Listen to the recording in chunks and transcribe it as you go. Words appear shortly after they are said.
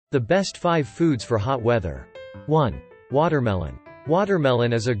The best 5 foods for hot weather. 1. Watermelon.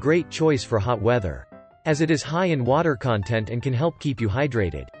 Watermelon is a great choice for hot weather, as it is high in water content and can help keep you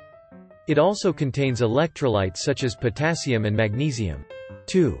hydrated. It also contains electrolytes such as potassium and magnesium.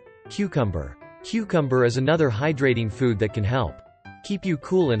 2. Cucumber. Cucumber is another hydrating food that can help keep you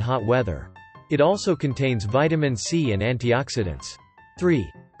cool in hot weather. It also contains vitamin C and antioxidants. 3.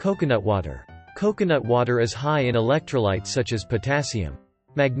 Coconut water. Coconut water is high in electrolytes such as potassium,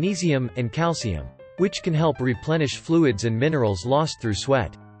 magnesium, and calcium, which can help replenish fluids and minerals lost through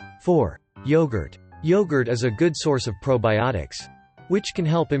sweat. 4. Yogurt. Yogurt is a good source of probiotics, which can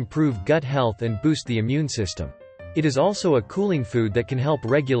help improve gut health and boost the immune system. It is also a cooling food that can help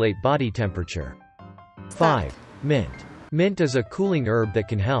regulate body temperature. 5. Mint. Mint is a cooling herb that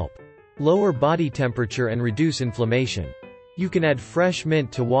can help lower body temperature and reduce inflammation. You can add fresh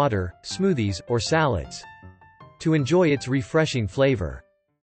mint to water, smoothies, or salads to enjoy its refreshing flavor.